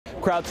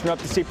Crowds turn up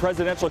to see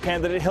presidential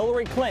candidate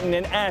Hillary Clinton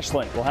in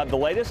Ashland. We'll have the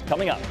latest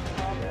coming up.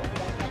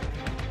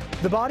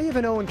 The body of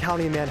an Owen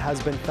County man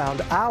has been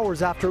found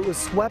hours after it was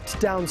swept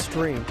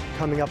downstream.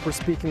 Coming up, we're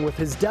speaking with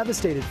his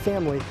devastated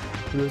family,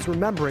 who is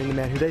remembering the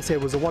man who they say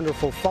was a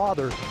wonderful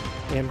father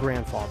and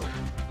grandfather.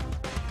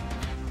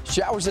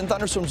 Showers and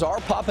thunderstorms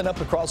are popping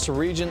up across the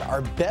region.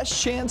 Our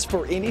best chance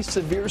for any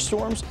severe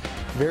storms,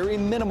 very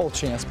minimal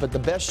chance, but the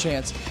best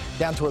chance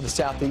down toward the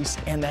southeast,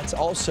 and that's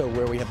also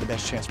where we have the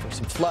best chance for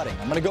some flooding.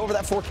 I'm going to go over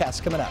that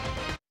forecast coming up.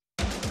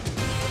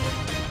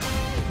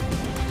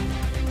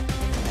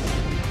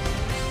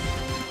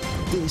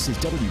 This is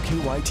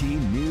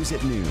WKYT News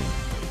at Noon.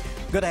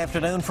 Good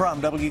afternoon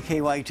from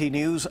WKYT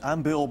News.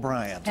 I'm Bill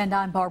Bryant. And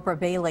I'm Barbara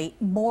Bailey.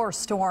 More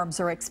storms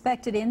are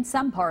expected in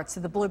some parts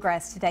of the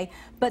Bluegrass today,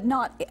 but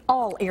not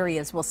all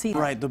areas will see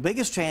them. Right. The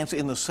biggest chance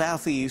in the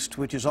southeast,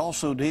 which is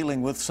also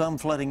dealing with some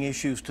flooding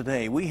issues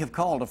today. We have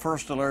called a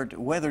first alert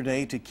weather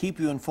day to keep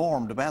you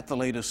informed about the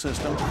latest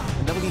system.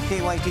 And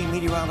WKYT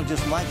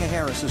meteorologist Micah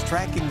Harris is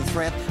tracking the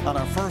threat on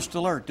our first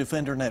alert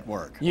Defender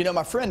network. You know,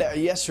 my friend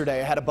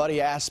yesterday, I had a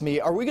buddy ask me,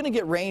 are we going to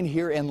get rain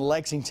here in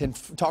Lexington,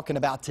 talking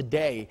about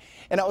today?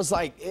 And I was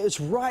like, it's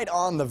right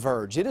on the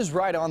verge. It is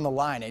right on the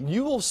line. And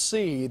you will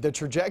see the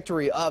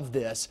trajectory of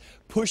this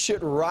push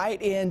it right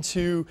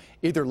into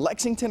either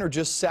Lexington or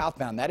just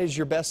southbound. That is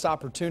your best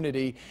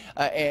opportunity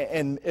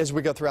and as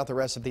we go throughout the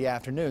rest of the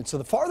afternoon. So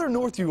the farther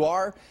north you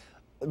are,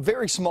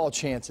 very small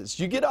chances.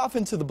 You get off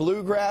into the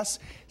Bluegrass,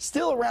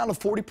 still around a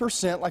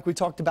 40% like we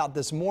talked about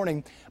this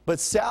morning, but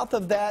south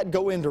of that,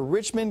 go into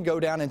Richmond, go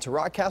down into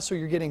Rockcastle,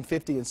 you're getting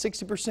 50 and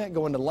 60%,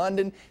 go into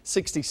London,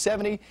 60,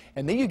 70,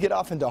 and then you get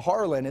off into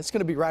Harlan, it's going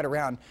to be right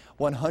around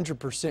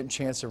 100%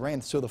 chance of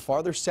rain. So the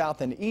farther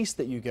south and east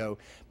that you go,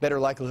 better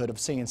likelihood of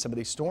seeing some of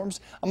these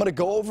storms. I'm going to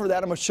go over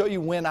that. I'm going to show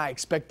you when I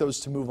expect those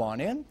to move on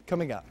in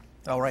coming up.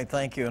 All right,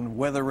 thank you. And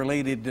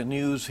weather-related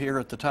news here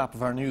at the top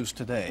of our news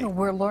today.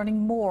 We're learning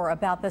more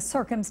about the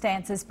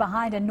circumstances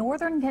behind a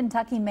northern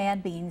Kentucky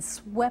man being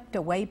swept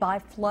away by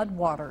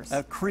floodwaters.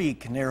 A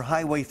creek near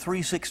Highway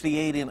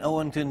 368 in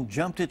Owenston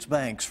jumped its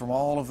banks from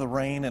all of the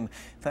rain, and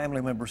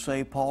family members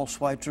say Paul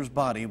Schweitzer's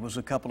body was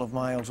a couple of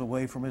miles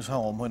away from his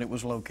home when it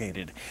was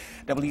located.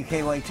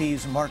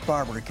 WKYT's Mark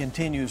Barber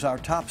continues our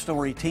top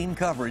story team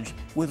coverage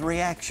with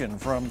reaction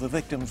from the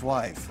victim's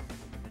wife.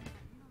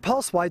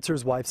 Paul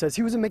Schweitzer's wife says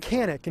he was a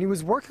mechanic and he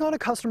was working on a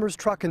customer's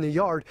truck in the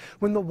yard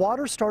when the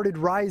water started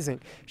rising.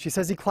 She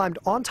says he climbed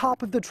on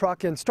top of the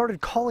truck and started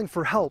calling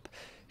for help.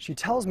 She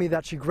tells me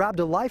that she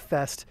grabbed a life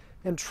vest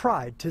and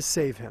tried to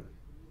save him.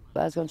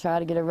 I was going to try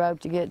to get a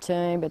rope to get to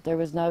him, but there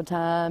was no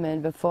time,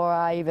 and before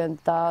I even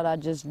thought, I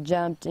just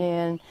jumped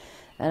in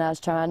and I was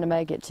trying to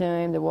make it to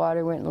him. The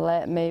water wouldn't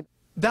let me.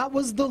 That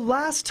was the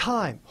last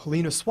time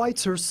Helena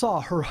Schweitzer saw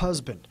her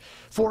husband.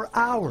 For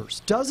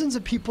hours, dozens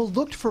of people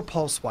looked for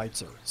Paul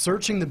Schweitzer,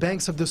 searching the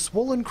banks of the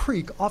swollen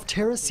creek off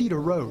Teresita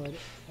Road.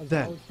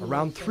 Then,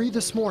 around 3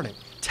 this morning,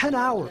 10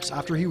 hours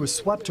after he was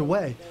swept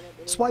away,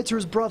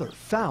 Schweitzer's brother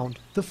found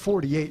the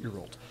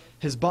 48-year-old.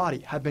 His body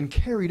had been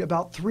carried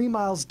about 3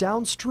 miles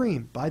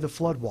downstream by the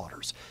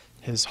floodwaters.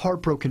 His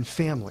heartbroken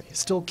family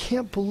still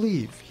can't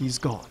believe he's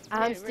gone.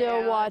 I'm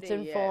still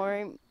watching for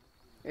him.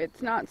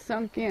 It's not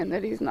sunk in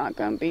that he's not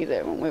going to be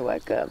there when we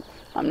wake up.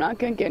 I'm not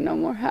going to get no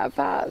more high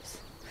fives.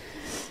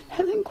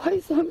 Hasn't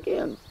quite sunk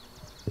in.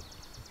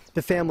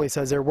 The family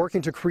says they're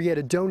working to create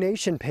a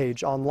donation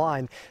page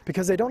online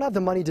because they don't have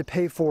the money to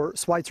pay for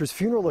Schweitzer's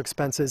funeral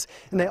expenses,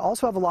 and they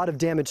also have a lot of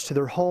damage to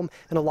their home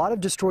and a lot of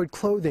destroyed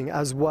clothing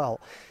as well.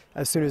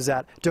 As soon as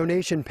that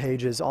donation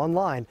page is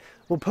online,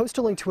 we'll post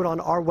a link to it on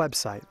our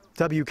website,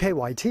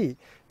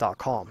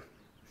 WKYT.com.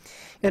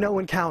 In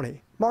Owen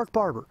County, Mark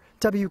Barber,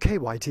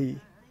 WKYT.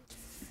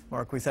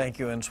 Mark, we thank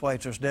you. And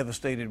Schweitzer's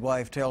devastated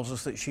wife tells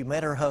us that she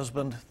met her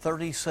husband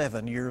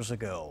 37 years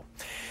ago.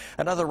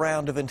 Another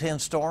round of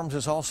intense storms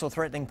is also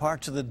threatening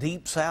parts of the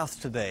deep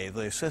south today.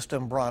 The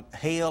system brought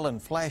hail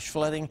and flash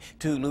flooding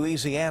to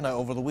Louisiana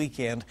over the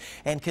weekend,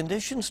 and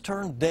conditions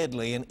turned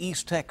deadly in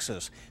East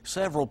Texas.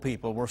 Several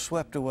people were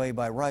swept away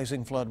by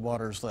rising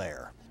floodwaters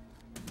there.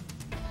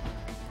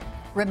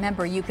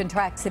 Remember, you can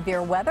track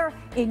severe weather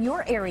in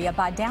your area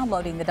by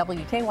downloading the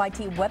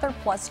WKYT Weather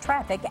Plus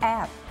Traffic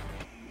app.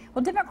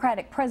 Well,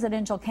 Democratic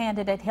presidential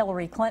candidate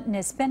Hillary Clinton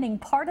is spending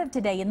part of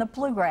today in the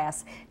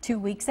Bluegrass, 2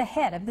 weeks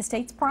ahead of the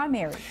state's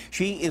primary.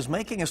 She is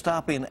making a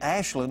stop in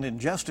Ashland in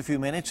just a few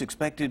minutes,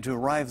 expected to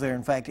arrive there,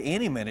 in fact,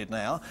 any minute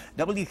now.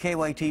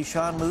 WKYT's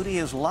Sean Moody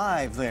is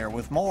live there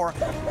with more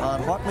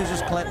on what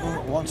Mrs.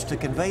 Clinton wants to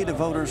convey to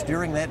voters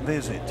during that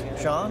visit.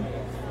 Sean?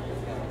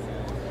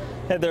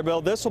 Hey there,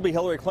 Bill. This will be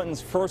Hillary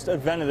Clinton's first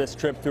event of this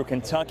trip through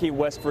Kentucky,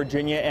 West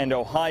Virginia, and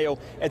Ohio.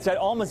 It's at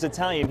Alma's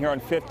Italian here on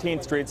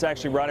 15th Street. It's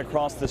actually right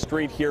across the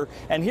street here.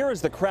 And here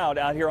is the crowd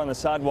out here on the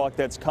sidewalk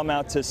that's come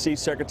out to see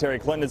Secretary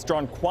Clinton. It's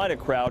drawn quite a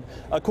crowd.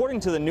 According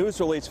to the news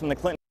release from the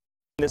Clinton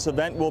This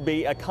event will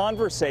be a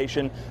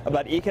conversation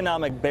about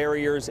economic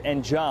barriers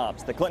and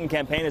jobs. The Clinton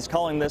campaign is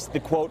calling this the,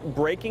 quote,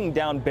 Breaking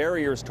Down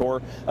Barriers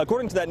Tour.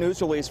 According to that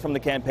news release from the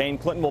campaign,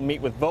 Clinton will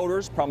meet with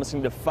voters,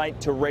 promising to fight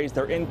to raise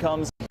their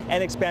incomes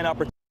and expand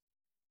opportunities.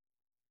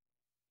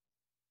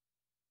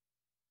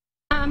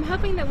 I'm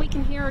hoping that we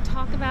can hear her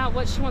talk about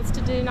what she wants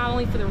to do not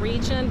only for the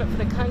region but for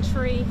the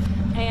country,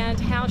 and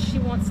how she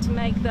wants to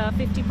make the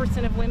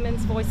 50% of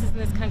women's voices in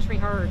this country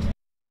heard.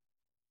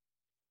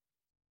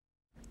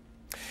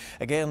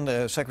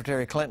 Again,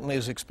 Secretary Clinton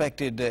is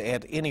expected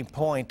at any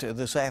point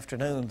this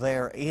afternoon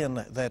there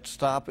in that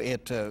stop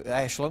at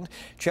Ashland.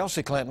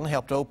 Chelsea Clinton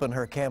helped open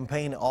her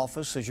campaign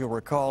office, as you'll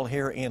recall,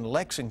 here in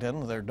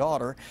Lexington, their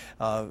daughter,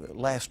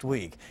 last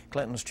week.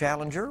 Clinton's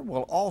challenger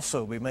will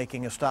also be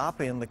making a stop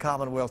in the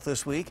Commonwealth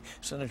this week.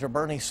 Senator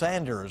Bernie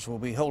Sanders will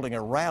be holding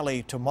a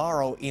rally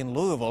tomorrow in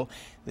Louisville.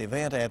 The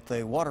event at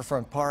the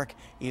Waterfront Park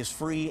is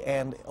free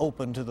and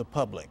open to the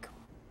public.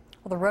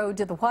 Well, the road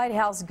to the White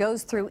House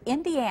goes through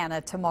Indiana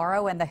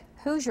tomorrow, and the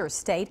Hoosier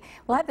state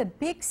will have a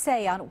big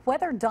say on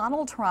whether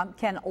Donald Trump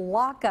can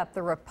lock up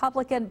the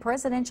Republican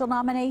presidential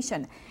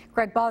nomination.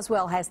 Greg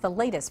Boswell has the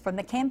latest from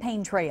the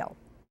campaign trail.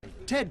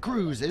 Ted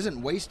Cruz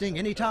isn't wasting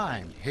any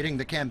time, hitting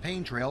the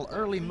campaign trail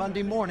early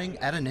Monday morning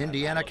at an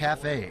Indiana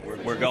cafe.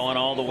 We're going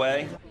all the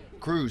way.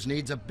 Cruz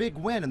needs a big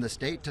win in the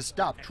state to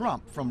stop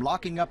Trump from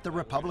locking up the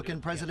Republican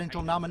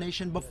presidential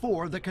nomination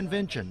before the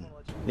convention.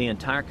 The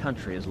entire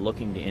country is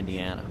looking to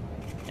Indiana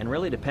and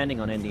really depending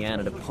on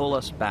Indiana to pull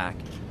us back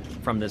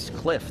from this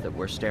cliff that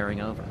we're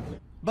staring over.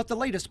 But the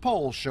latest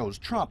poll shows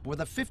Trump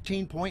with a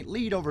 15-point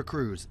lead over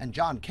Cruz, and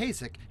John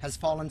Kasich has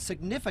fallen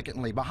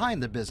significantly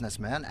behind the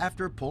businessman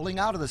after pulling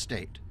out of the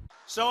state.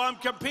 So I'm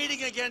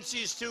competing against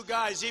these two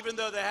guys, even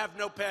though they have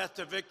no path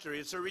to victory.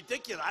 It's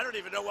ridiculous. I don't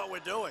even know what we're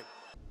doing.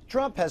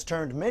 Trump has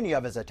turned many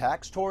of his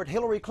attacks toward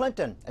Hillary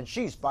Clinton, and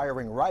she's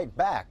firing right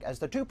back as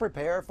the two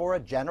prepare for a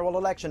general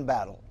election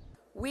battle.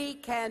 We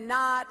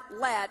cannot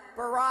let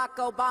Barack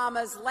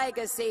Obama's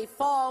legacy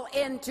fall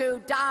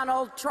into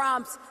Donald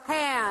Trump's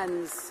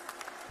hands.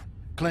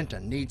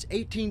 Clinton needs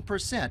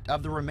 18%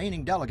 of the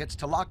remaining delegates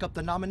to lock up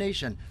the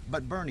nomination,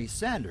 but Bernie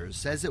Sanders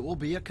says it will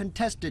be a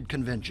contested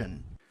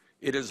convention.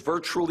 It is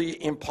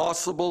virtually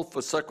impossible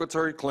for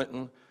Secretary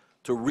Clinton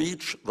to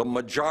reach the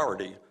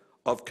majority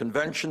of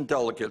convention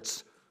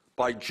delegates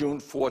by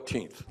June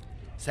 14th.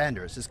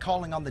 Sanders is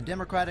calling on the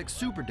Democratic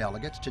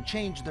superdelegates to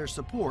change their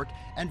support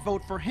and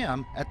vote for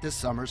him at this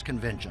summer's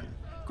convention.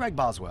 Greg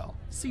Boswell,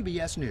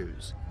 CBS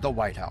News, the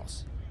White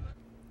House.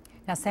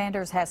 Now,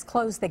 Sanders has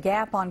closed the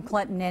gap on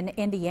Clinton in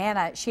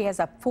Indiana. She has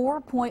a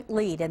 4-point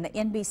lead in the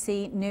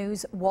NBC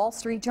News Wall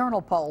Street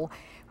Journal poll,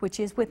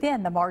 which is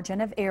within the margin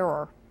of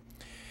error.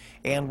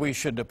 And we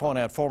should point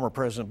out former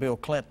President Bill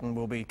Clinton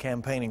will be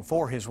campaigning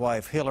for his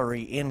wife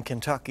Hillary in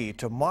Kentucky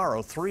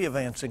tomorrow. 3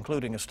 events,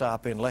 including a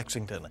stop in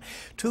Lexington.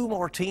 2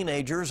 more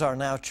teenagers are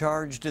now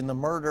charged in the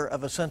murder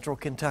of a Central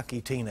Kentucky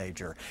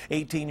teenager.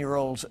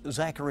 18-year-olds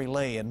Zachary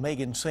Lay and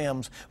Megan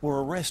Sims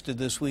were arrested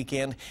this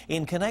weekend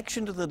in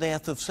connection to the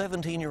death of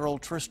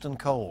 17-year-old Tristan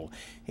Cole.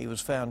 He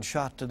was found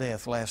shot to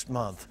death last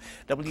month.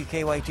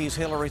 WKYT's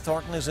Hillary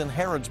Thornton is in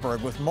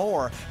Harrodsburg with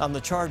more on the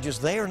charges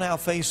they are now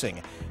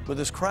facing with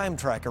this Crime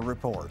Tracker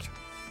report.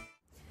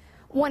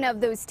 One of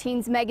those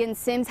teens, Megan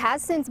Sims,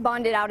 has since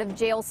bonded out of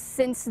jail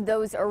since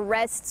those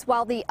arrests,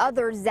 while the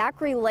other,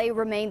 Zachary Lay,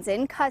 remains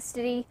in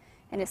custody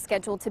and is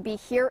scheduled to be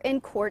here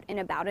in court in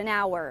about an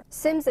hour.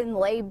 Sims and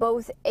Lay,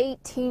 both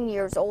 18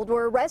 years old,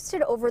 were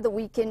arrested over the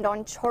weekend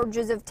on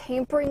charges of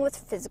tampering with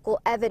physical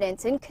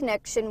evidence in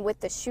connection with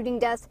the shooting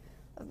death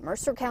of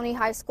Mercer County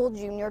High School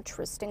junior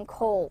Tristan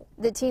Cole.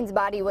 The teen's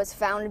body was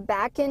found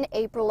back in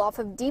April off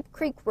of Deep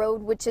Creek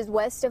Road, which is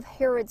west of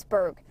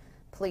Harrodsburg.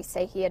 Police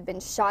say he had been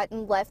shot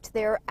and left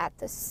there at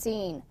the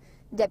scene.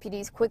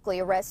 Deputies quickly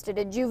arrested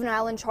a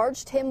juvenile and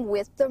charged him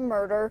with the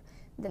murder.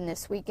 Then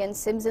this weekend,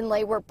 Sims and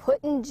Lay were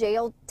put in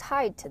jail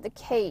tied to the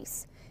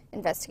case.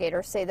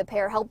 Investigators say the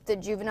pair helped the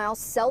juvenile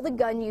sell the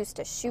gun used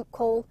to shoot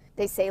Cole.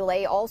 They say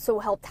Lay also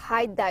helped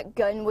hide that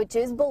gun, which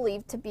is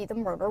believed to be the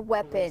murder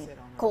weapon.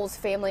 Cole's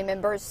family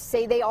members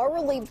say they are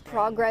relieved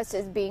progress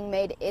is being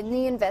made in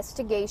the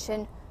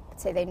investigation,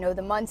 but say they know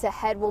the months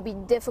ahead will be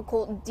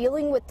difficult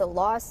dealing with the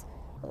loss,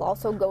 while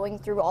also going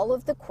through all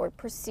of the court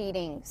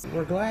proceedings.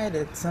 We're glad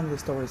that some of the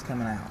stories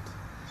coming out.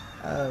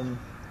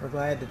 We're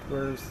glad that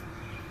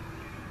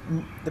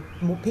the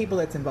people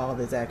that's involved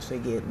is actually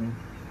getting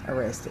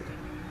arrested.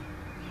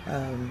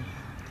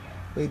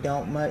 We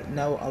don't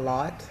know a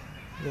lot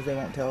because they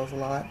won't tell us a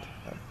lot,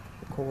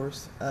 of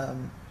course.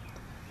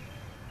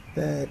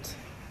 But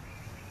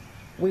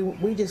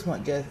we just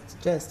want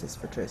justice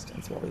for Tristan.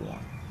 That's what we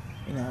want.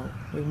 You know,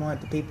 we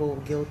want the people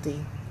guilty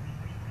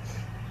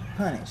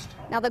punished.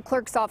 Now, the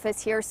clerk's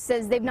office here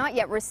says they've not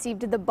yet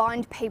received the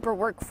bond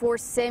paperwork for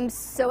Sims,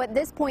 so at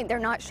this point they're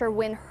not sure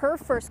when her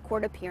first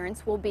court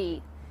appearance will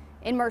be.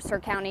 In Mercer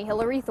County,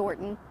 Hillary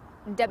Thornton,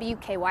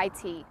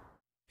 WKYT.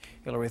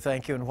 Hillary,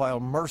 thank you. And while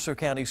Mercer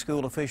County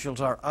school officials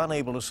are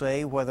unable to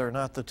say whether or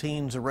not the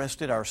teens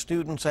arrested are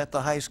students at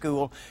the high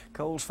school,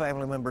 Cole's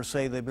family members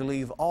say they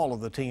believe all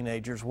of the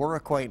teenagers were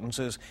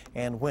acquaintances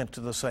and went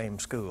to the same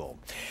school.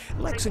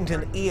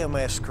 Lexington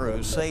EMS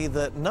crews say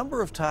the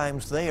number of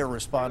times they are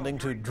responding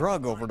to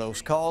drug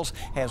overdose calls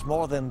has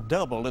more than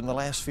doubled in the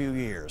last few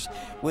years.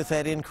 With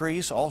that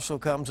increase also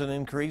comes an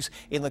increase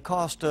in the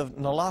cost of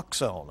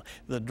naloxone,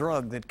 the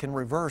drug that can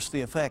reverse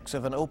the effects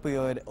of an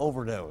opioid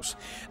overdose.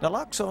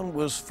 Naloxone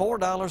was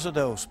 $4 a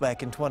dose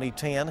back in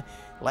 2010.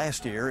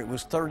 Last year, it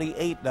was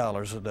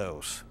 $38 a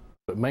dose.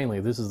 But mainly,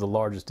 this is the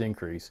largest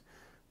increase,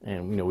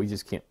 and we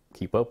just can't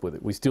keep up with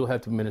it. We still have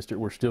to administer it.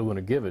 We're still going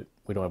to give it.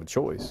 We don't have a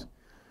choice.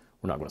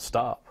 We're not going to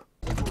stop.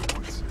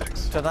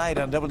 Tonight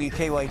on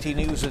WKYT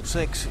News at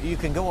 6, you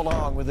can go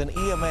along with an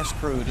EMS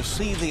crew to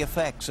see the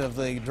effects of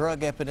the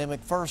drug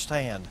epidemic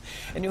firsthand.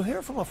 And you'll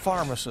hear from a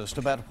pharmacist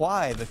about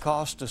why the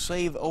cost to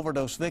save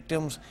overdose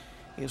victims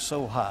is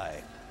so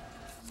high.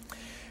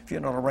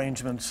 Funeral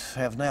arrangements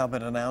have now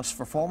been announced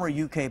for former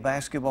UK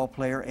basketball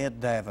player Ed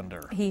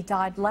Davender. He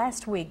died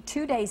last week,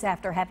 2 days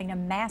after having a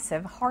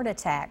massive heart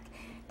attack.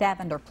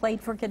 Davender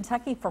played for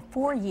Kentucky for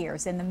 4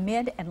 years in the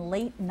mid and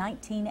late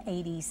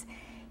 1980s.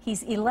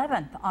 He's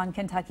 11th on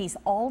Kentucky's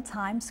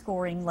all-time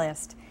scoring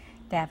list.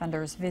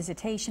 Davender's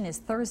visitation is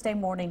Thursday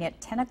morning at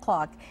 10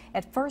 o'clock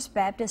at First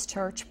Baptist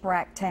Church,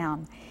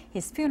 Bracktown.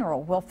 His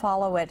funeral will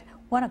follow at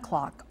 1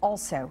 o'clock,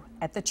 also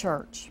at the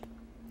church.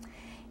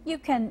 You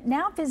can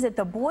now visit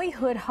the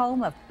boyhood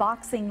home of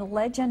boxing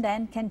legend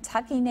and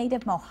Kentucky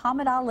native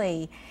Muhammad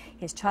Ali.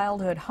 His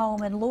childhood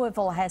home in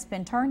Louisville has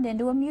been turned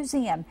into a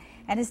museum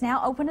and is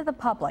now open to the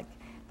public.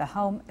 The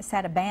home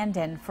sat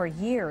abandoned for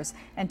years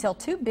until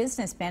two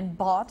businessmen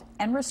bought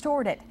and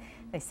restored it.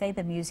 They say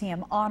the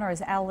museum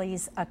honors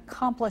Ali's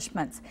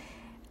accomplishments.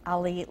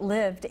 Ali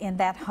lived in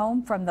that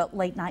home from the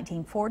late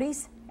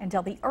 1940s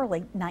until the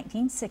early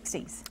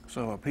 1960s.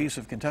 So a piece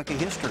of Kentucky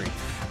history.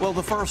 Well,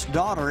 the first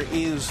daughter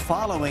is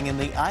following in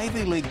the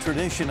Ivy League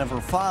tradition of her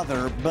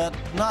father, but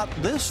not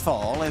this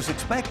fall as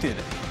expected,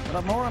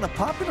 but more on a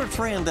popular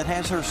trend that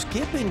has her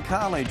skipping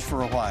college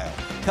for a while.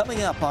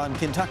 Coming up on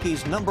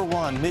Kentucky's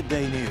 #1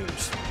 Midday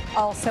News.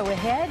 Also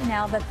ahead,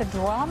 now that the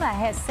drama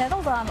has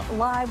settled on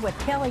Live with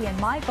Kelly and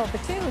Michael, the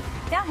two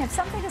now have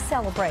something to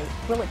celebrate.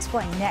 We'll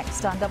explain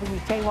next on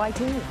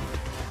WKYT.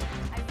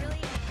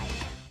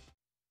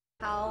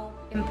 How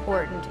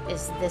important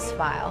is this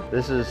file?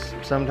 This is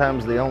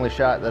sometimes the only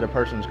shot that a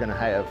person's going to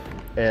have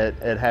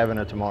at having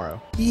a tomorrow.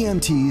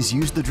 EMTs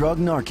use the drug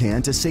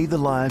Narcan to save the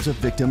lives of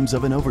victims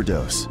of an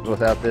overdose.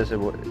 Without this,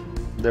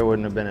 there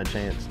wouldn't have been a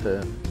chance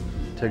to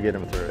get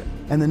them through it.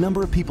 And the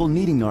number of people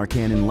needing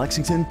Narcan in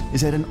Lexington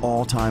is at an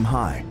all-time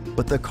high,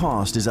 but the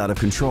cost is out of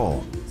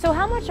control. So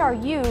how much are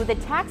you, the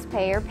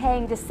taxpayer,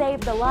 paying to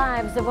save the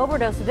lives of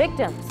overdose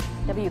victims?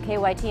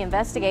 WKYT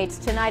investigates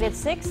tonight at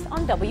 6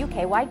 on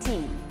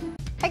WKYT.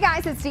 Hey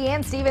guys, it's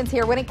Deanne Stevens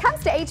here. When it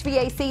comes to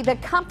HVAC, the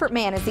Comfort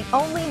Man is the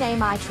only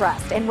name I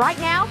trust. And right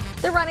now,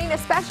 they're running a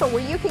special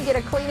where you can get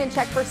a clean and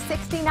check for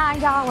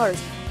 $69.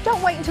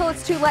 Don't wait until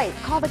it's too late.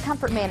 Call the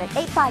Comfort Man at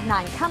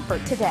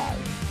 859-COMFORT today.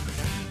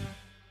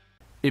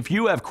 If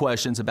you have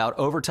questions about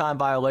overtime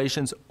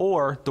violations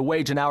or the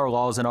wage and hour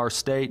laws in our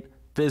state,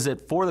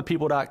 visit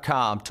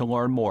forthepeople.com to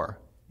learn more.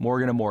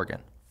 Morgan & Morgan,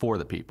 for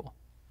the people.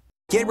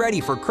 Get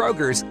ready for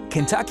Kroger's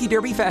Kentucky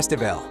Derby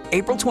Festival,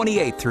 April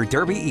 28th through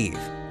Derby Eve,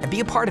 and be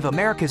a part of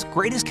America's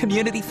greatest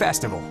community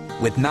festival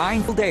with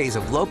 9 full days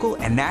of local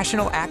and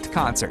national act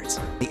concerts,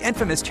 the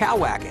infamous Chow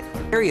Wagon,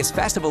 various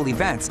festival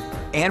events,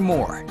 and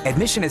more.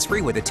 Admission is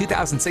free with a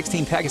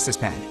 2016 Pegasus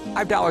pen,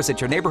 $5 at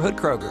your neighborhood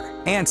Kroger,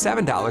 and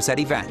 $7 at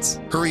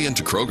events. Hurry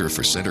into Kroger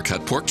for center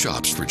cut pork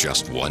chops for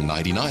just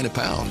 $1.99 a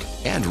pound,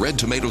 and red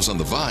tomatoes on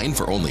the vine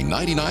for only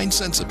 99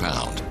 cents a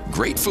pound.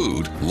 Great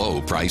food,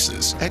 low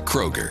prices at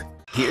Kroger.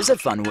 Here's a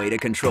fun way to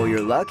control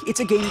your luck.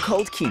 It's a game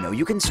called Keno.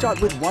 You can start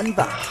with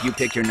 $1. You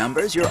pick your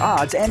numbers, your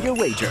odds, and your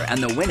wager.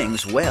 And the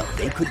winnings, well,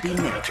 they could be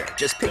major.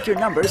 Just pick your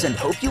numbers and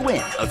hope you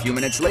win. A few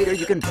minutes later,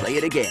 you can play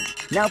it again.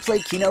 Now play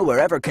Keno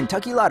wherever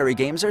Kentucky lottery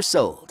games are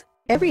sold.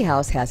 Every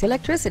house has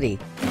electricity.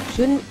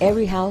 Shouldn't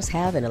every house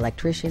have an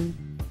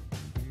electrician?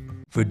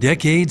 For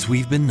decades,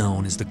 we've been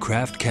known as the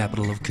craft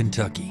capital of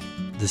Kentucky,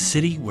 the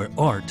city where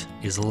art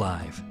is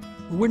alive.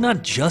 We're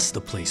not just the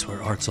place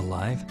where art's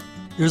alive.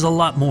 There's a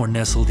lot more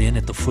nestled in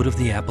at the foot of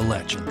the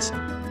Appalachians.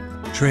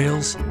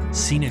 Trails,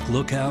 scenic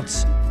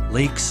lookouts,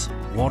 lakes,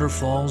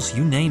 waterfalls,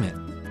 you name it.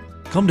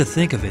 Come to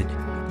think of it,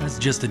 that's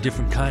just a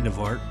different kind of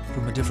art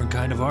from a different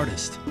kind of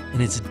artist.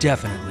 And it's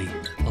definitely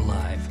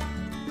alive.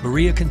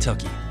 Berea,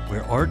 Kentucky,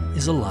 where art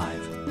is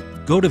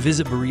alive. Go to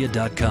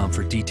visitberea.com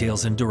for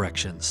details and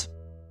directions.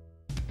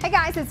 Hey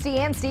guys, it's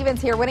Deanne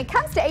Stevens here. When it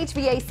comes to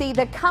HVAC,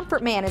 the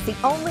Comfort Man is the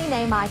only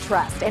name I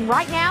trust. And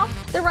right now,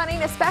 they're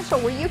running a special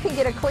where you can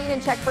get a clean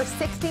and check for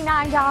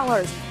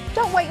 $69.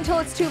 Don't wait until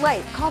it's too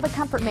late. Call the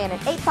Comfort Man at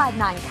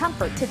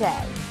 859-COMFORT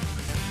today.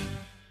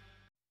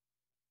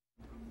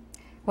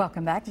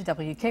 Welcome back to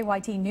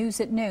WKYT News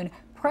at noon.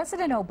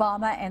 President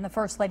Obama and the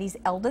First Lady's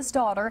eldest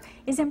daughter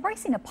is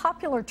embracing a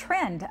popular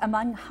trend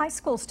among high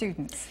school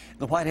students.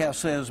 The White House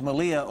says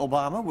Malia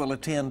Obama will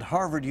attend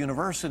Harvard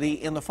University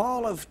in the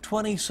fall of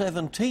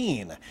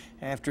 2017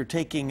 after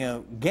taking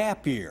a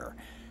gap year.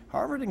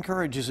 Harvard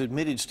encourages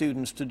admitted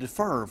students to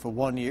defer for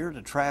 1 year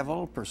to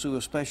travel, pursue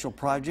a special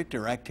project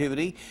or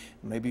activity,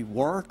 maybe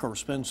work or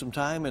spend some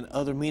time in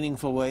other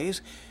meaningful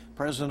ways.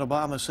 President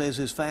Obama says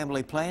his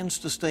family plans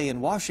to stay in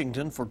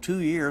Washington for 2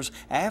 years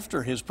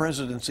after his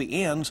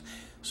presidency ends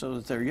so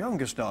that their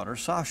youngest daughter,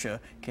 Sasha,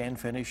 can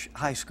finish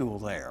high school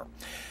there.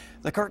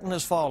 The curtain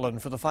has fallen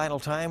for the final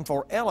time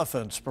for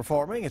elephants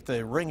performing at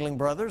the Ringling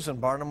Brothers and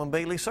Barnum and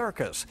Bailey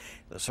Circus.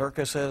 The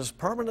circus has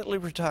permanently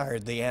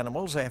retired the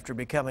animals after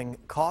becoming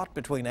caught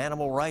between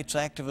animal rights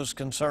activist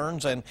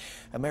concerns and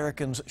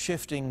Americans'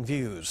 shifting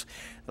views.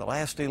 The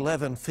last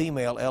 11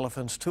 female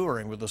elephants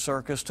touring with the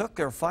circus took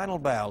their final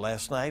bow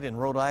last night in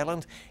Rhode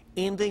Island,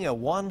 ending a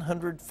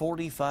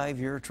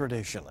 145-year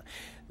tradition.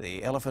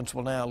 The elephants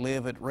will now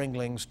live at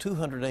Ringling's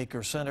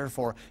 200-acre Center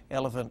for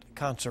Elephant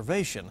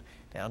Conservation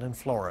down in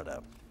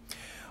Florida.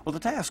 Well, the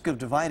task of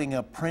dividing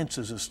up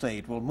Prince's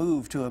estate will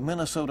move to a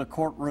Minnesota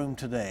courtroom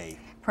today.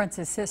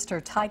 Prince's sister,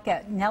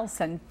 Tyka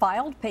Nelson,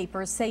 filed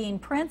papers saying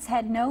Prince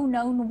had no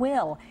known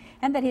will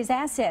and that his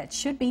assets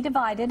should be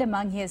divided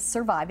among his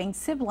surviving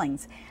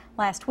siblings.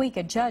 Last week,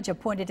 a judge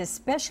appointed a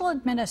special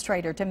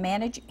administrator to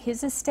manage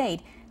his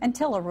estate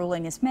until a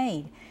ruling is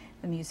made.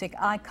 The music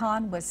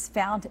icon was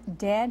found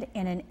dead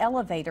in an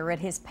elevator at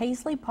his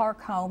Paisley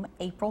Park home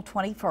April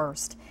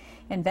 21st.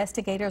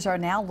 Investigators are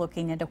now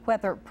looking into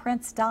whether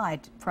Prince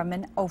died from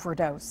an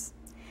overdose.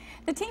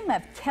 The team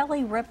of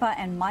Kelly Ripa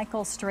and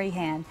Michael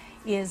Strahan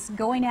is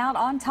going out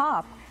on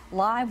top.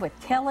 Live with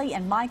Kelly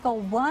and Michael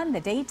won the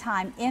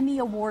Daytime Emmy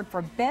Award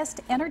for Best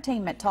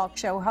Entertainment Talk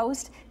Show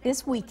Host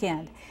this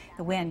weekend.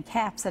 The win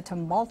caps a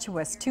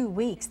tumultuous 2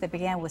 weeks that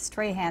began with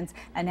Strahan's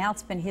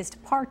announcement his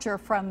departure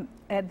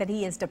that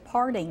he is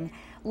departing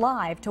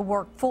live to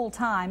work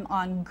full-time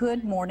on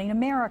Good Morning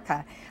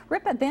America.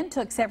 Ripa then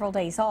took several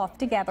days off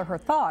to gather her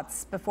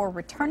thoughts before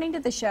returning to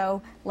the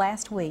show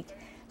last week.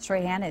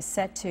 Strahan is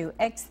set to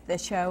exit the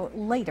show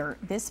later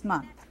this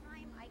month.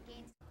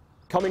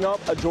 Coming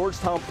up, a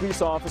Georgetown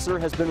police officer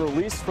has been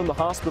released from the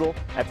hospital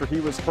after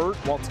he was hurt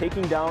while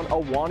taking down a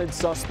wanted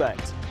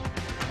suspect.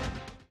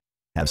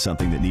 Have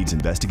something that needs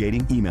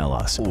investigating? Email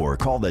us or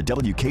call the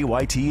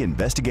WKYT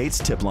Investigates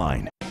tip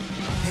line.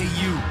 Hey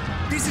you,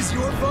 this is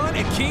your fun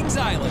at Kings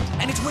Island,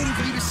 and it's waiting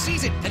for you to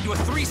seize it and do a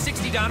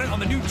 360 down it on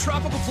the new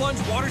Tropical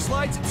Plunge water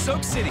slides in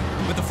Soak City.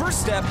 But the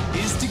first step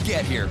is to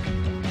get here.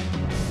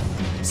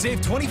 Save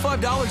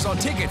 $25 on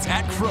tickets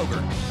at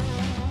Kroger.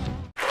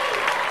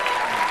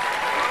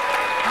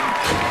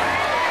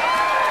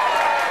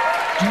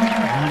 Do you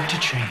want to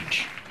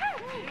change?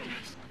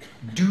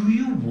 Do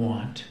you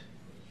want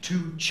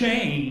to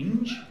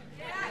change?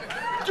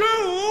 Do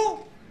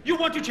you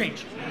want to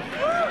change?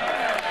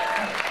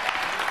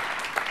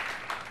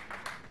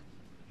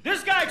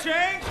 This guy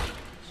changed.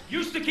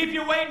 Used to keep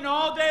you waiting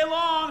all day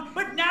long,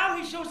 but now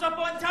he shows up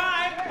on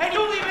time, and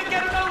you'll even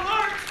get an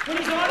alert when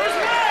he's on his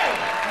way.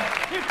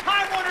 If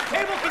Time Warner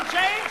Cable can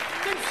change,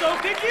 then so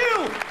can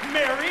you,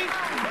 Mary.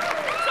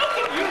 So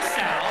can you,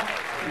 Sal.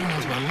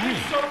 That's my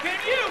line. So can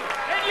you,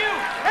 and he,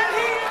 and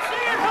she,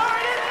 and her,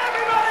 and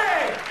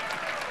everybody.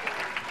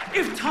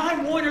 If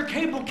Time Warner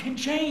Cable can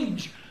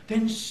change,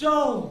 then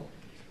so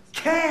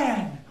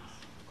can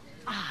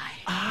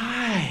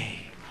I.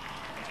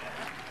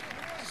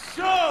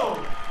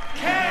 So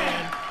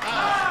can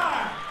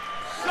I.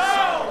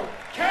 So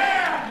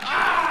can I.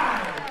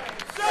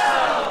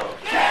 So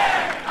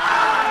can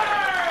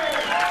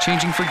I.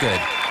 Changing for good.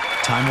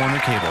 Time Warner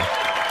Cable.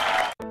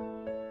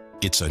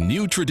 It's a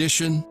new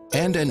tradition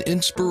and an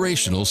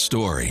inspirational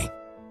story.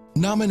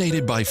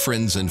 Nominated by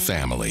friends and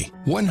family,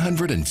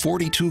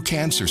 142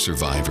 cancer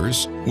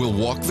survivors will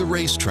walk the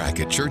racetrack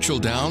at Churchill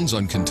Downs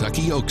on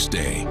Kentucky Oaks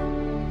Day.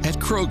 At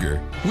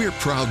Kroger, we're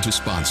proud to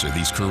sponsor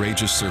these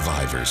courageous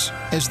survivors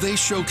as they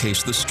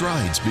showcase the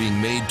strides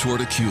being made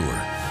toward a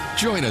cure.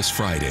 Join us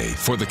Friday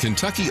for the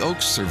Kentucky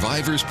Oaks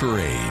Survivors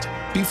Parade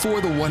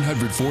before the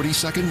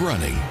 142nd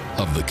running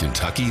of the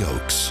Kentucky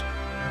Oaks.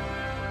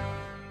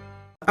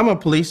 I'm a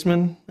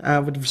policeman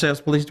with the Versailles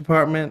Police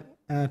Department,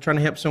 trying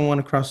to help someone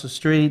across the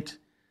street.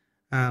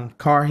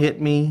 Car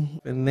hit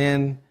me, and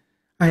then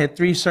I had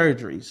 3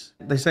 surgeries.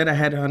 They said I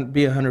had to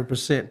be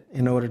 100%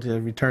 in order to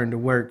return to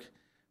work,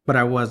 but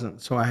I wasn't,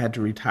 so I had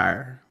to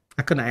retire.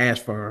 I couldn't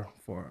ask for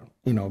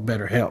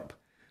better help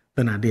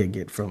than I did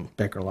get from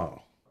Becker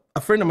Law.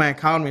 A friend of mine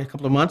called me a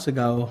couple of months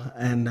ago,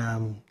 and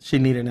she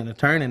needed an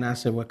attorney, and I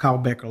said, well, call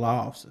Becker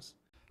Law offices.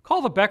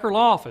 Call the Becker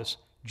Law office.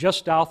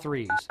 Just dial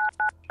 3s.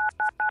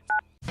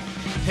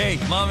 Hey,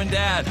 Mom and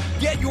Dad,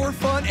 get your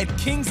fun at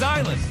Kings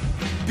Island.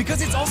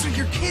 Because it's also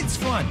your kids'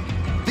 fun.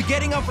 The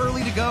getting up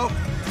early to go,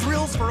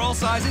 thrills for all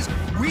sizes,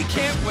 we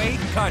can't wait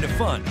kind of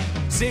fun.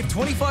 Save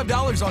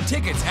 $25 on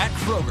tickets at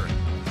Kroger.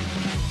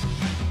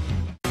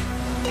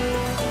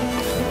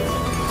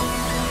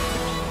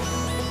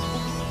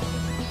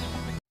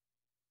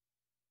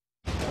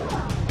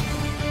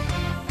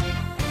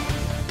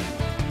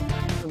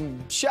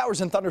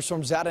 showers and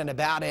thunderstorms out and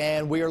about,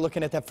 and we are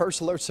looking at that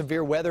first alert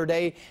severe weather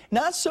day.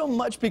 Not so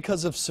much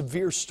because of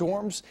severe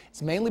storms,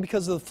 it's mainly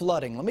because of the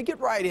flooding. Let me get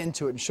right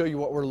into it and show you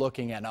what we're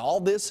looking at. Now,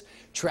 all this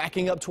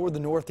tracking up toward the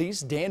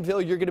northeast.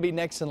 Danville, you're going to be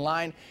next in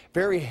line.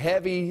 Very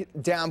heavy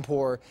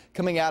downpour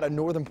coming out of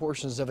northern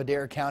portions of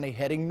Adair County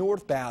heading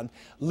northbound.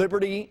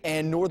 Liberty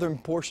and northern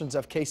portions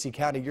of Casey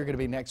County, you're going to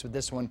be next with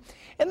this one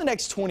in the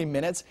next 20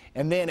 minutes,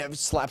 and then it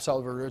slaps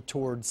over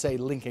toward, say,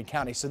 Lincoln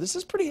County. So this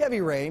is pretty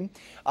heavy rain.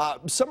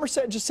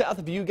 Somerset just south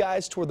of you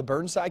guys toward the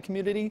Burnside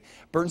community.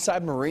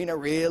 Burnside Marina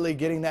really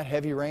getting that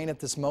heavy rain at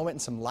this moment,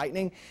 and some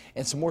lightning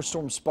and some more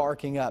storms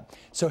sparking up.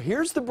 So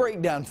here's the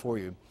breakdown for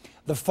you.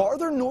 The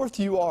farther north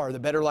you are, the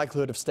better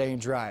likelihood of staying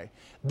dry.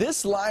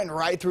 This line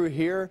right through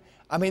here,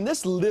 I mean,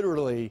 this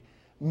literally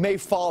may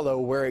follow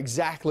where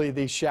exactly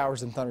these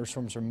showers and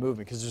thunderstorms are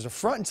moving, because there's a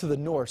front to the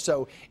north.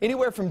 So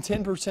anywhere from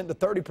 10% to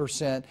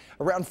 30%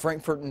 around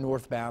Frankfort and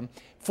northbound.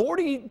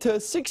 40 to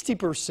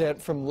 60%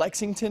 from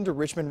Lexington to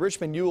Richmond.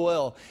 Richmond, you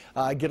will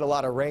get a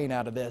lot of rain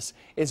out of this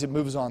as it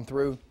moves on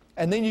through.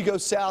 And then you go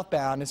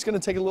southbound. It's going to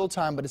take a little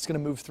time, but it's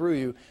going to move through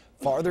you.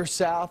 Farther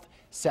south,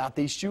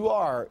 southeast you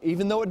are,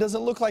 even though it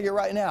doesn't look like it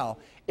right now,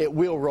 it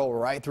will roll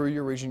right through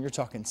your region. You're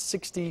talking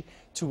 60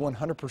 to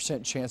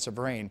 100% chance of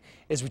rain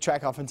as we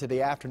track off into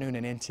the afternoon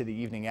and into the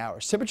evening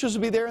hours. Temperatures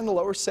will be there in the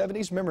lower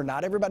 70s. Remember,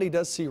 not everybody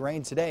does see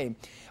rain today,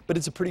 but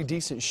it's a pretty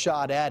decent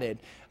shot at it.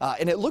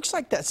 And it looks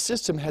like that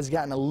system has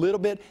gotten a little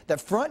bit,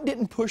 that front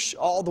didn't push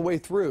all the way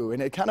through,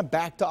 and it kind of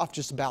backed off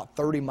just about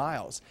 30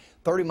 miles.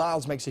 30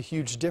 miles makes a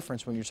huge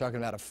difference when you're talking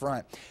about a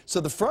front.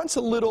 So the front's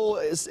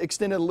is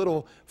extended a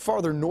little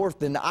farther north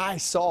than I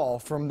saw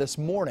from this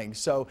morning.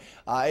 So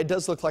it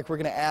does look like we're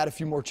going to add a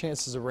few more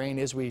chances of rain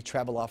as we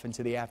travel off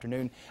into the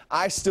afternoon.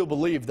 I still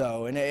believe,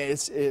 though, and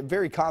it's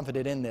very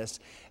confident in this,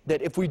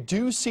 that if we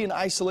do see an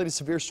isolated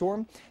severe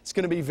storm, it's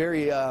going to be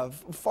very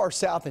far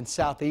south and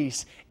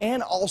southeast,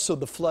 and also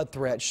the flood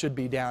threat should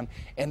be down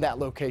in that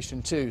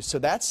location too. So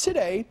that's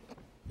today.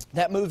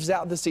 That moves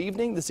out this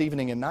evening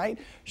and night,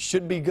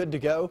 should be good to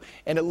go.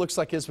 And it looks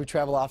like as we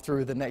travel off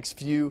through the next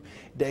few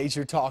days,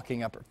 you're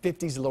talking upper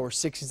 50s, lower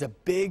 60s, a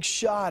big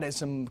shot at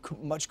some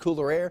much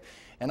cooler air,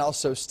 and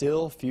also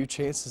still a few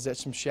chances at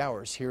some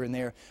showers here and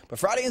there. But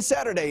Friday and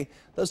Saturday,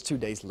 those 2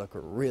 days look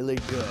really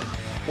good.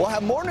 We'll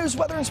have more news,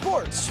 weather, and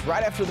sports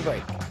right after the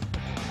break.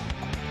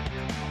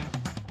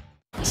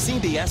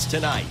 CBS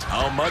Tonight.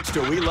 How much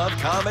do we love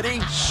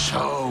comedy?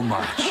 So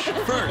much.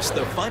 First,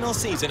 the final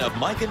season of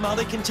Mike and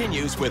Molly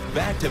continues with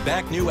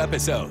back-to-back new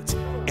episodes.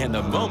 And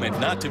the moment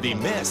not to be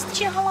missed.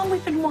 Do you know how long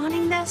we've been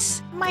wanting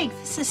this? Mike,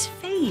 this is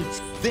fate.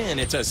 Then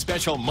it's a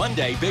special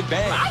Monday Big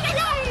Bang.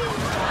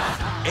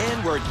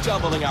 And we're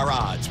doubling our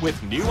odds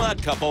with New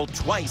Odd Couple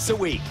twice a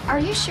week. Are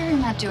you sure you're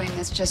not doing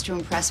this just to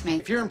impress me?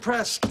 If you're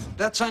impressed,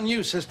 that's on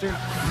you, sister.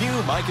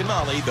 New Mike and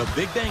Molly, The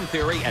Big Bang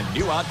Theory, and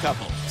New Odd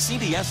Couple.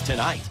 CBS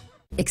Tonight.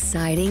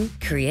 Exciting,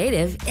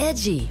 creative,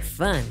 edgy,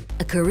 fun.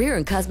 A career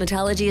in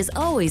cosmetology is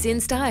always in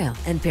style,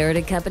 and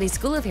Parrott & Company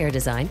School of Hair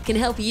Design can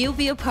help you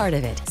be a part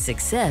of it.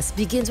 Success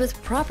begins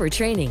with proper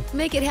training.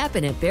 Make it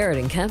happen at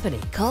Parrott & Company.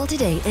 Call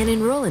today and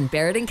enroll in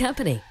Parrott &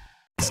 Company.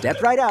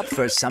 Step right up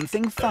for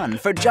something fun.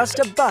 For just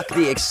 $1,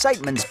 the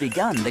excitement's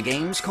begun. The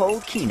game's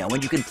called Keno,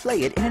 and you can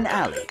play it in an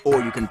alley.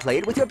 Or you can play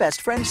it with your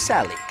best friend,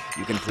 Sally.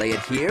 You can play it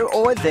here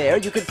or there.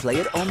 You can play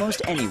it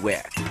almost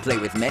anywhere. Play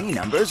with many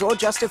numbers or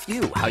just a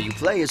few. How you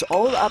play is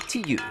all up to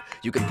you.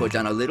 You can put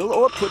down a little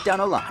or put down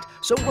a lot.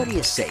 So what do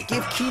you say?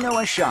 Give Keno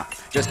a shot.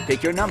 Just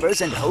pick your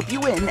numbers and hope you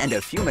win, and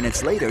a few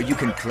minutes later, you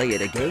can play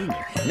it again.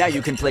 Now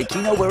you can play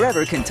Keno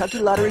wherever Kentucky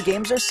Lottery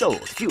games are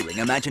sold, fueling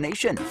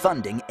imagination,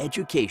 funding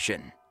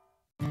education.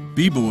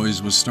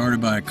 B-Boys was started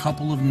by a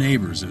couple of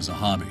neighbors as a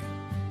hobby.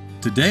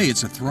 Today,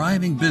 it's a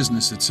thriving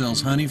business that sells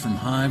honey from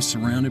hives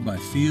surrounded by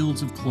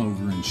fields of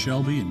clover in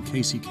Shelby and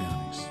Casey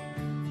counties.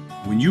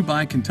 When you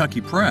buy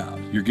Kentucky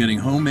Proud, you're getting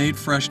homemade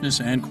freshness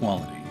and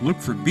quality. Look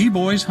for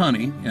B-Boys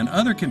Honey and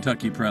other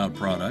Kentucky Proud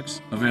products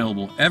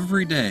available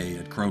every day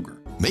at Kroger.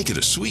 Make it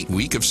a sweet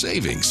week of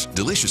savings.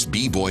 Delicious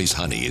B-Boys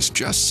honey is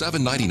just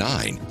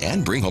 $7.99.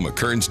 And bring home a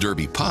Kern's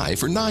Derby pie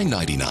for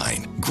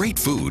 $9.99. Great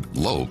food,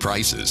 low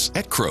prices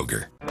at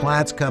Kroger.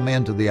 Clients come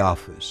into the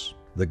office.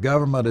 The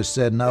government has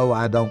said, no,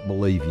 I don't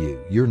believe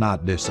you. You're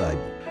not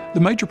disabled. The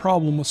major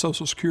problem with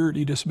Social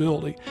Security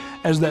disability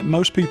is that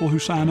most people who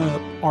sign up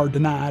are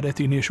denied at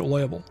the initial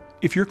level.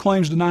 If your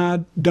claim's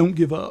denied, don't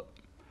give up.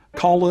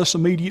 Call us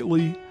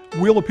immediately.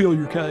 We'll appeal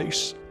your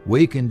case.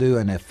 We can do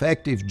an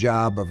effective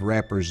job of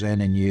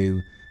representing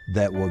you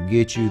that will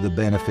get you the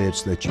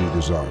benefits that you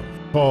deserve.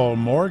 Call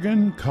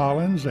Morgan,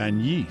 Collins, and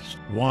Yeast,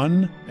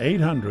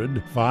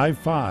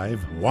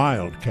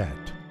 1-800-55-WILDCAT.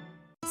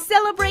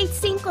 Celebrate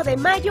 5 de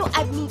Mayo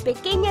at Mi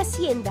Pequeña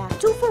Hacienda.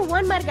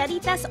 2-for-1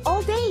 margaritas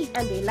all day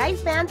and a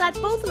live band at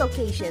both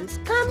locations.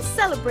 Come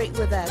celebrate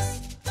with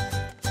us.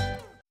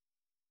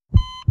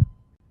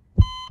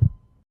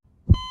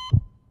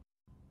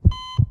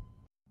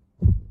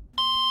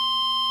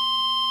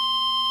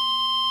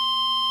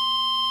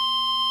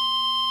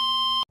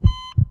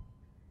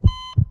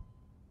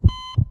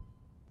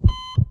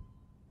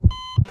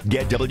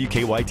 Get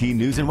WKYT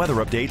news and weather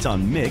updates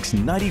on Mix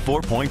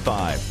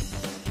 94.5.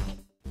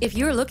 If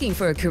you're looking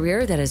for a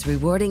career that is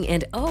rewarding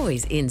and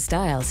always in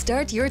style,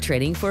 start your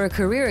training for a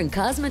career in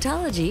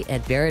cosmetology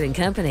at Barrett &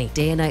 Company.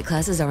 Day and night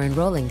classes are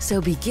enrolling,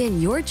 so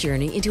begin your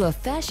journey into a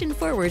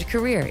fashion-forward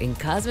career in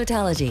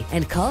cosmetology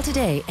and call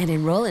today and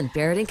enroll in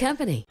Barrett &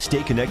 Company.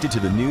 Stay connected to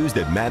the news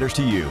that matters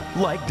to you,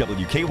 like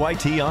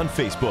WKYT on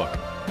Facebook.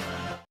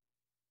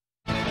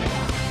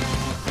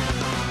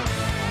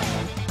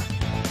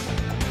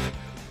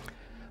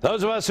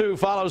 Those of us who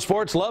follow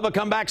sports love a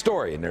comeback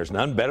story, and there's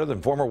none better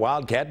than former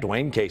Wildcat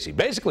Dwayne Casey.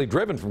 Basically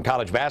driven from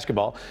college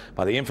basketball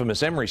by the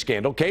infamous Emory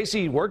scandal,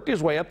 Casey worked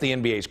his way up the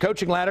NBA's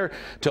coaching ladder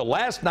till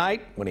last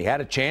night when he had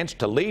a chance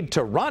to lead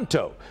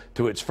Toronto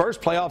to its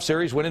first playoff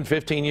series win in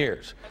 15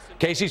 years.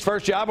 Casey's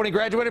first job when he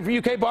graduated from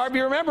UK Barb,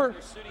 you remember?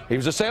 He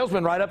was a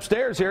salesman right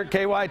upstairs here at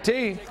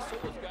KYT.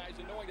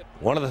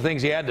 One of the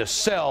things he had to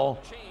sell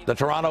the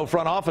Toronto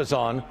front office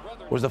on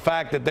was the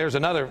fact that there's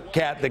another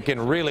cat that can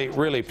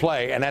really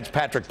play, and that's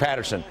Patrick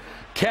Patterson.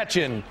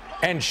 Catching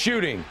and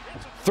shooting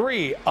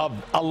 3 of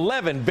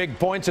 11 big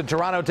points, and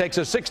Toronto takes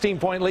a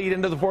 16-point lead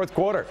into the fourth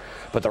quarter.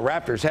 But the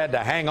Raptors had to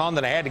hang on,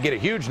 then they had to get a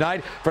huge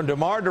night from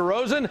DeMar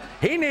DeRozan.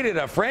 He needed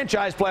a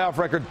franchise playoff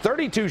record,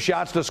 32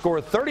 shots to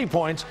score 30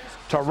 points.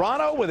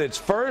 Toronto with its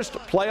first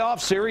playoff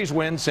series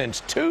win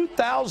since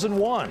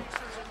 2001.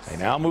 They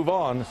now move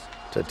on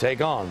to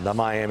take on the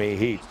Miami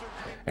Heat.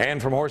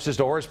 And from horses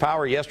to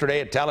horsepower yesterday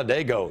at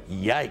Talladega,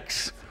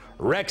 yikes.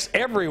 Wrecks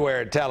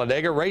everywhere at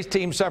Talladega. Race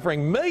teams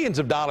suffering millions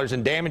of dollars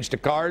in damage to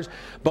cars.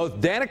 Both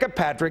Danica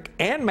Patrick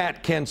and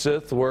Matt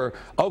Kenseth were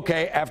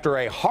okay after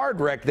a hard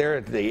wreck there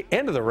at the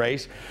end of the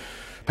race.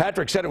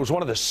 Patrick said it was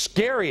one of the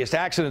scariest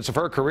accidents of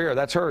her career.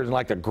 That's her in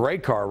like the gray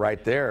car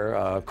right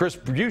there. Chris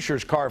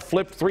Buescher's car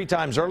flipped 3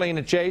 times early in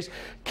the chase.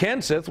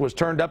 Kenseth was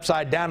turned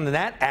upside down in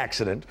that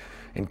accident.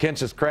 In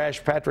Kenseth's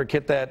crash, Patrick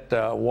hit that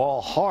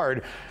wall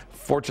hard.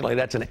 Fortunately,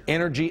 that's an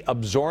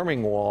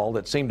energy-absorbing wall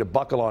that seemed to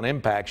buckle on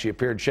impact. She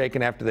appeared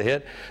shaken after the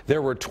hit.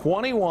 There were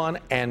 21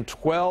 and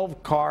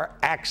 12 car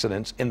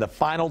accidents in the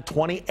final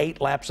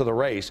 28 laps of the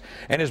race.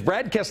 And as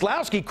Brad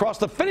Keselowski crossed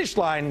the finish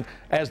line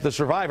as the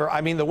survivor, I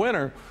mean the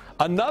winner,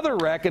 another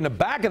wreck in the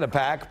back of the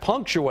pack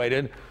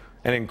punctuated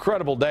an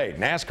incredible day.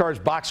 NASCAR's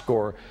box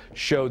score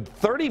showed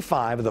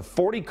 35 of the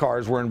 40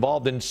 cars were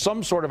involved in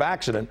some sort of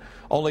accident.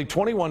 Only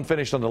 21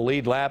 finished on the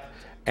lead lap,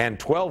 and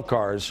 12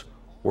 cars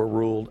were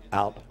ruled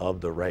out of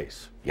the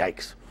race.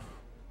 Yikes.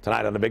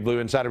 Tonight on the Big Blue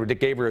Insider with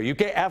Dick Gabriel,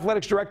 UK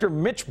Athletics Director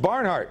Mitch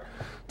Barnhart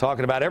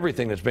talking about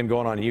everything that's been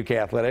going on in UK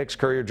Athletics.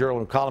 Courier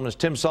Journal columnist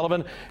Tim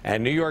Sullivan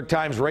and New York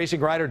Times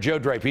racing writer Joe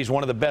Drape. He's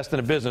one of the best in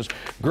the business.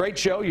 Great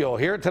show. You'll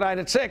hear it tonight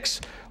at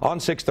 6 on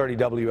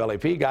 630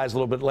 WLAP. Guys, a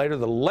little bit later,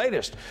 the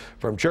latest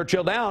from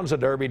Churchill Downs, a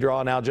Derby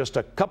draw now just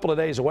a couple of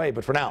days away.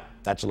 But for now,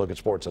 that's a look at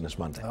sports on this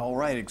Monday. All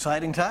right,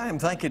 exciting time.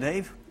 Thank you,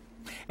 Dave.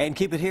 And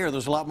keep it here.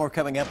 There's a lot more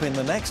coming up in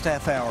the next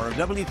half hour of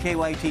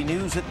WKYT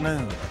News at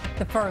noon.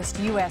 The first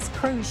U.S.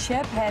 cruise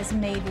ship has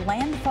made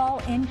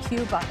landfall in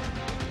Cuba.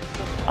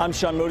 I'm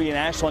Sean Moody in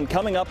Ashland.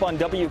 Coming up on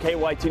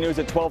WKYT News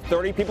at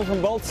 12:30, people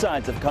from both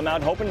sides have come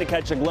out hoping to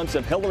catch a glimpse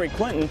of Hillary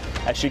Clinton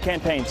as she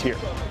campaigns here.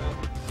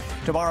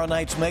 Tomorrow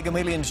night's Mega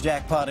Millions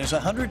jackpot is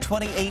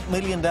 $128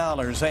 million,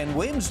 and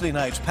Wednesday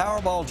night's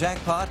Powerball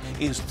jackpot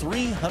is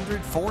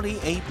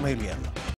 $348 million.